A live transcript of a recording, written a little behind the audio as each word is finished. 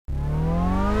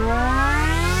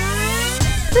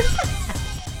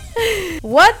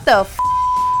What the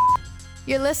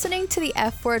You're listening to the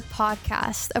F Word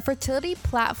Podcast, a fertility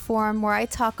platform where I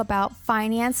talk about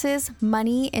finances,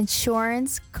 money,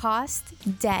 insurance,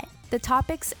 cost, debt. The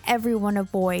topics everyone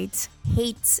avoids,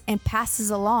 hates, and passes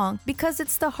along because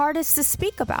it's the hardest to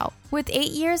speak about. With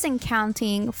 8 years and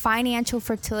counting financial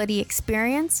fertility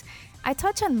experience, I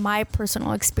touch on my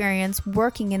personal experience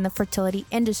working in the fertility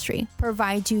industry,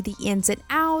 provide you the ins and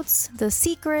outs, the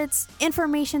secrets,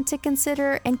 information to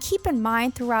consider, and keep in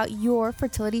mind throughout your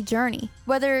fertility journey.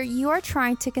 Whether you are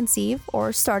trying to conceive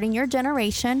or starting your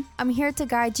generation, I'm here to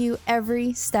guide you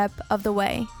every step of the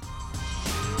way.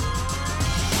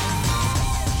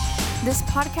 This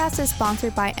podcast is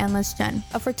sponsored by Endless Gen,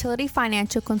 a fertility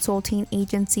financial consulting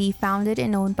agency founded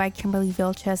and owned by Kimberly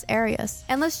Vilches Arias.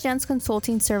 Endless Gen's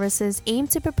consulting services aim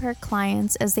to prepare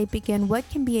clients as they begin what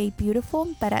can be a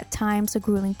beautiful but at times a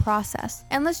grueling process.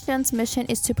 Endless Gen's mission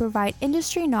is to provide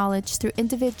industry knowledge through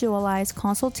individualized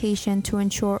consultation to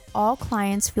ensure all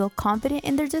clients feel confident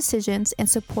in their decisions and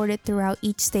supported throughout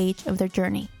each stage of their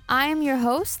journey. I am your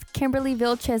host, Kimberly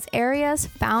Vilches Arias,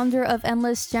 founder of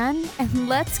Endless Gen, and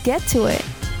let's get to it.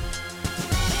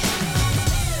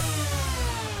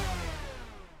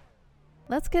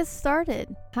 Let's get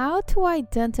started. How to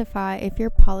identify if your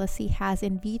policy has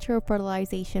in vitro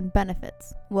fertilization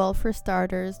benefits? Well, for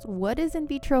starters, what is in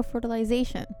vitro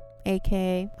fertilization,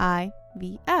 aka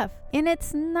IVF? And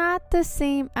it's not the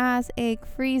same as egg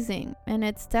freezing, and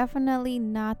it's definitely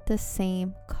not the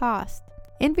same cost.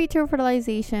 In vitro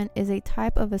fertilization is a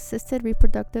type of assisted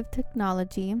reproductive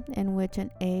technology in which an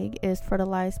egg is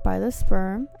fertilized by the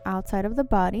sperm outside of the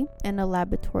body in a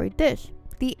laboratory dish.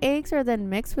 The eggs are then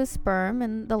mixed with sperm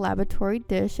in the laboratory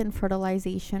dish and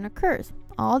fertilization occurs,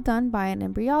 all done by an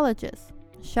embryologist.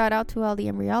 Shout out to all the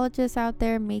embryologists out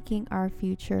there making our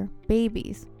future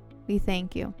babies. We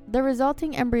thank you. The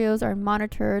resulting embryos are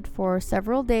monitored for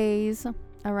several days,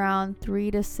 around 3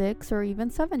 to 6 or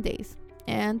even 7 days.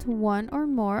 And one or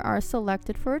more are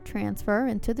selected for a transfer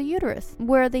into the uterus,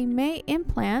 where they may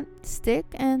implant, stick,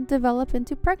 and develop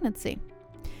into pregnancy.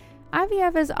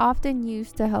 IVF is often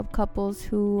used to help couples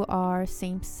who are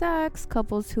same-sex,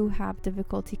 couples who have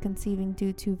difficulty conceiving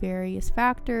due to various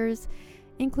factors,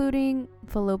 including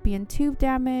fallopian tube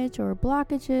damage or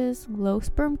blockages, low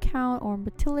sperm count or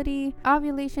motility,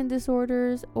 ovulation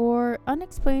disorders, or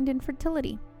unexplained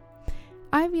infertility.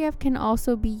 IVF can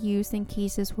also be used in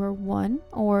cases where one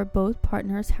or both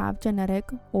partners have genetic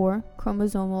or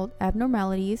chromosomal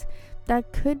abnormalities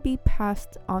that could be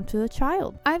passed on to the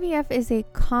child. IVF is a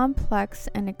complex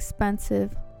and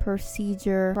expensive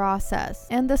process,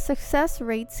 and the success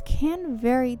rates can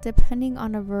vary depending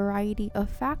on a variety of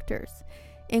factors,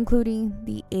 including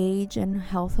the age and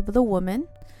health of the woman,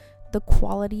 the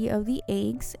quality of the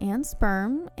eggs and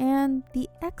sperm, and the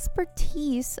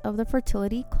expertise of the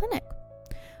fertility clinic.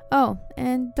 Oh,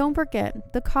 and don't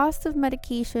forget, the cost of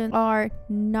medication are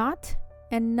not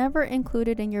and never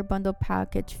included in your bundle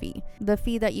package fee. The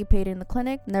fee that you paid in the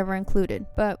clinic, never included.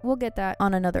 But we'll get that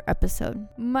on another episode.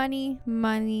 Money,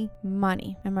 money,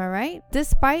 money. Am I right?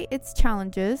 Despite its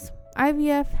challenges,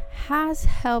 IVF has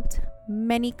helped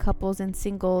many couples and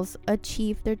singles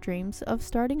achieve their dreams of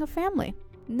starting a family.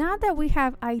 Now that we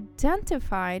have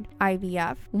identified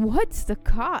IVF, what's the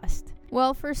cost?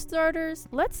 Well, for starters,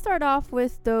 let's start off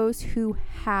with those who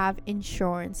have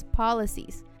insurance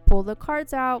policies. Pull the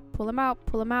cards out, pull them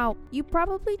out. You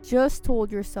probably just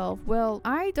told yourself, well,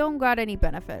 I don't got any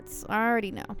benefits. I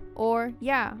already know. Or,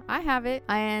 yeah, I have it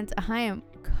and I am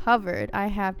covered. I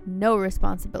have no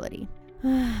responsibility.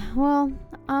 Well,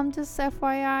 just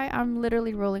FYI, I'm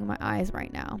literally rolling my eyes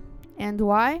right now. And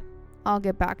why? I'll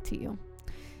get back to you.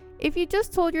 If you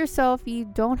just told yourself you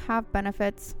don't have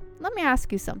benefits, let me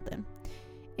ask you something.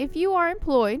 If you are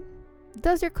employed,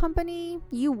 does your company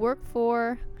you work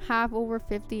for have over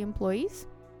 50 employees?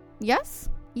 Yes?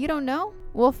 You don't know?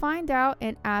 We'll find out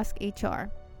and ask HR.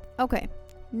 Okay,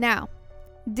 now,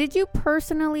 did you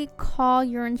personally call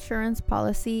your insurance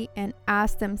policy and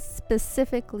ask them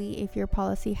specifically if your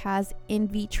policy has in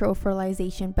vitro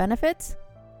fertilization benefits?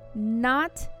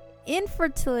 Not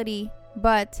infertility,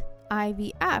 but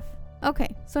IVF.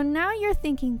 Okay, so now you're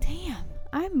thinking, damn,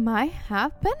 I might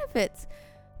have benefits.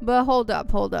 But hold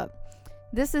up.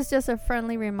 This is just a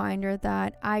friendly reminder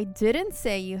that I didn't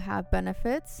say you have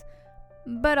benefits,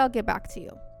 but I'll get back to you.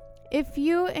 If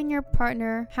you and your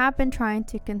partner have been trying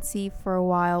to conceive for a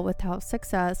while without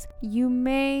success, you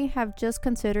may have just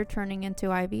considered turning into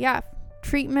IVF.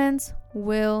 Treatments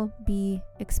will be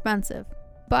expensive,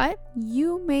 but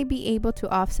you may be able to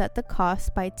offset the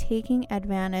cost by taking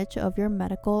advantage of your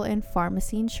medical and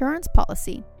pharmacy insurance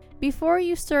policy. Before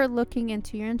you start looking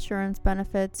into your insurance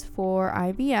benefits for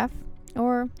IVF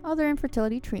or other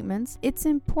infertility treatments, it's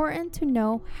important to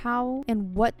know how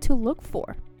and what to look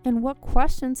for and what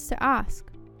questions to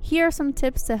ask. Here are some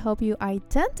tips to help you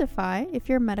identify if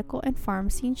your medical and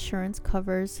pharmacy insurance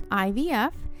covers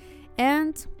IVF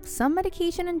and some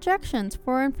medication injections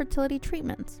for infertility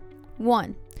treatments.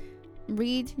 1.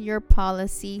 Read your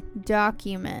policy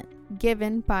document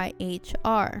given by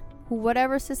HR.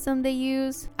 Whatever system they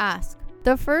use, ask.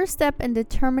 The first step in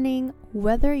determining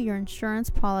whether your insurance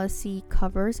policy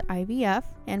covers IVF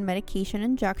and medication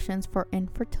injections for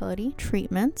infertility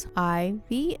treatments,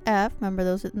 IVF, remember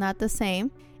those are not the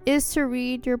same, is to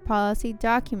read your policy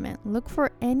document. Look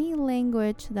for any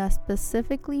language that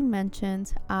specifically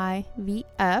mentions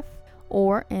IVF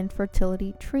or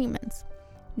infertility treatments.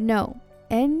 Note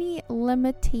any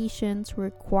limitations,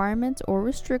 requirements, or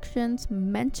restrictions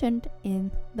mentioned in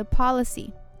the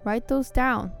policy. Write those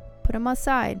down. Put them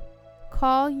aside.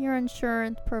 Call your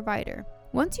insurance provider.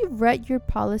 Once you've read your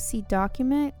policy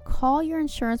document, call your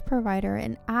insurance provider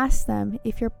and ask them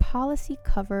if your policy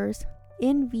covers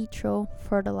in vitro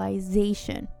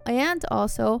fertilization and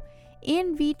also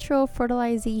in vitro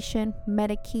fertilization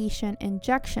medication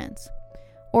injections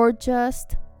or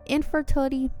just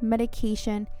infertility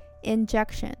medication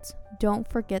injections. Don't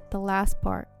forget the last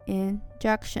part,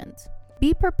 injections.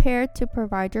 Be prepared to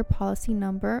provide your policy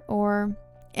number or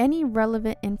any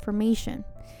relevant information.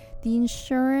 The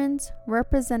insurance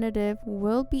representative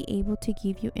will be able to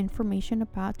give you information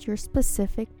about your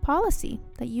specific policy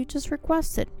that you just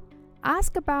requested.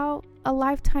 Ask about a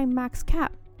lifetime max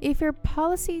cap. If your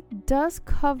policy does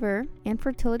cover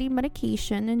infertility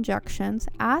medication injections,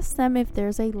 ask them if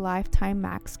there's a lifetime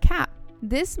max cap.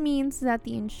 This means that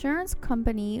the insurance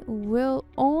company will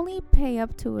only pay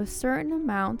up to a certain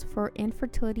amount for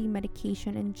infertility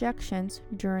medication injections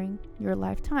during your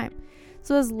lifetime.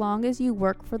 So as long as you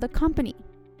work for the company.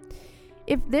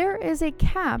 If there is a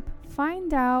cap,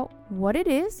 find out what it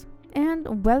is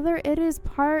and whether it is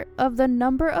part of the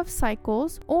number of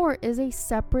cycles or is a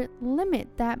separate limit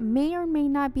that may or may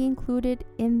not be included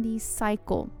in the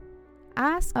cycle.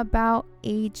 Ask about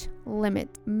age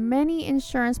limit. Many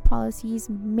insurance policies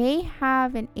may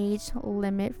have an age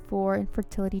limit for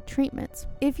infertility treatments.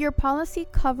 If your policy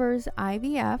covers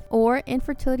IVF or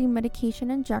infertility medication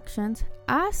injections,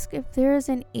 ask if there is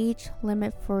an age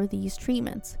limit for these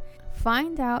treatments.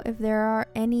 Find out if there are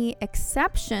any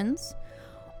exceptions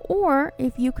or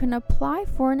if you can apply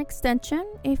for an extension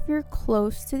if you're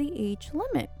close to the age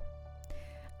limit.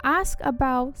 Ask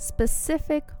about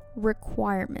specific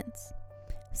requirements.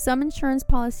 Some insurance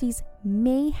policies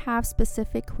may have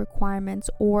specific requirements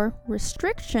or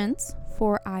restrictions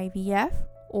for IVF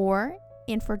or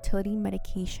infertility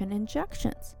medication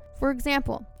injections. For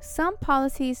example, some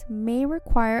policies may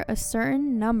require a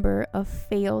certain number of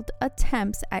failed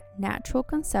attempts at natural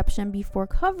conception before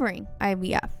covering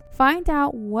IVF. Find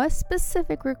out what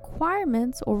specific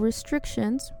requirements or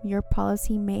restrictions your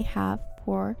policy may have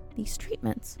for these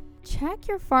treatments. Check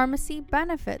your pharmacy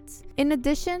benefits. In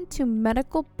addition to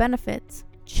medical benefits,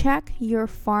 check your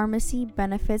pharmacy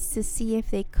benefits to see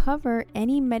if they cover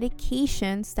any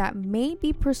medications that may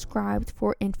be prescribed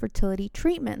for infertility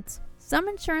treatments. Some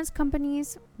insurance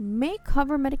companies may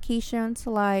cover medications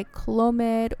like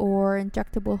Clomid or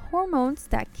injectable hormones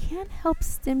that can help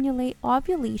stimulate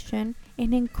ovulation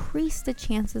and increase the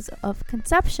chances of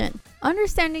conception.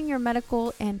 Understanding your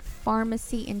medical and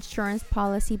pharmacy insurance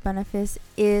policy benefits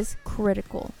is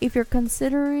critical. If you're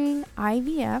considering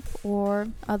IVF or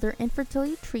other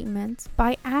infertility treatments,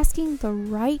 by asking the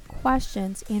right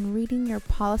questions and reading your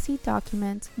policy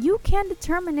documents, you can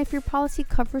determine if your policy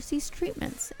covers these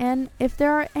treatments and if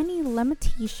there are any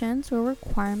limitations or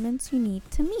requirements you need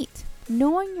to meet.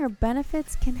 Knowing your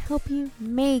benefits can help you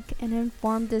make an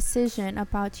informed decision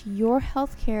about your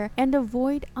healthcare and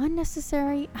avoid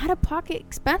unnecessary out-of-pocket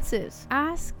expenses.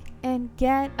 Ask and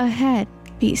get ahead.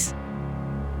 Peace.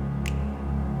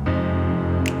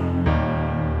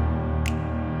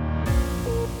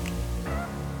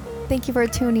 Thank you for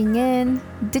tuning in.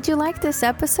 Did you like this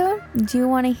episode? Do you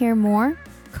want to hear more?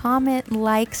 Comment,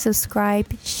 like,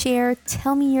 subscribe, share,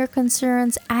 tell me your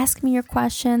concerns, ask me your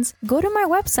questions. Go to my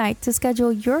website to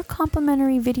schedule your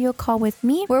complimentary video call with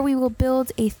me where we will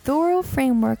build a thorough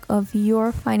framework of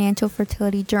your financial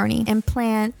fertility journey and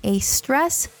plan a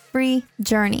stress-free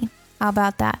journey. How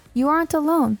about that? You aren't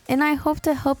alone, and I hope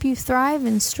to help you thrive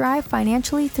and strive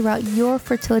financially throughout your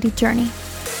fertility journey.